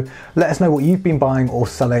below. Let us know what you've been buying or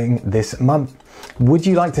selling this month. Would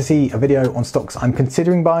you like to see a video on stocks I'm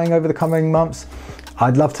considering buying over the coming months?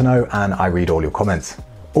 I'd love to know, and I read all your comments.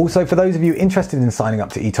 Also, for those of you interested in signing up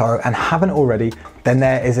to Etoro and haven't already, then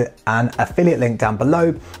there is an affiliate link down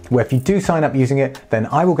below where if you do sign up using it, then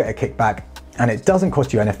I will get a kickback, and it doesn't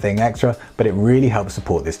cost you anything extra, but it really helps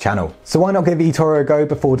support this channel. So why not give Etoro a go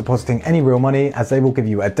before depositing any real money, as they will give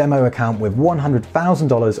you a demo account with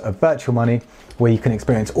 $100,000 of virtual money where you can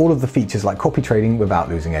experience all of the features like copy trading without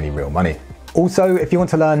losing any real money. Also, if you want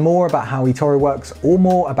to learn more about how Etoro works or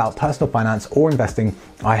more about personal finance or investing,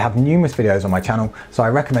 I have numerous videos on my channel, so I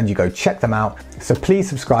recommend you go check them out. So please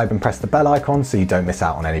subscribe and press the bell icon so you don't miss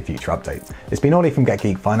out on any future updates. It's been Ollie from Get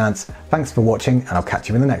Geek Finance. Thanks for watching, and I'll catch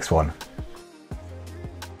you in the next one.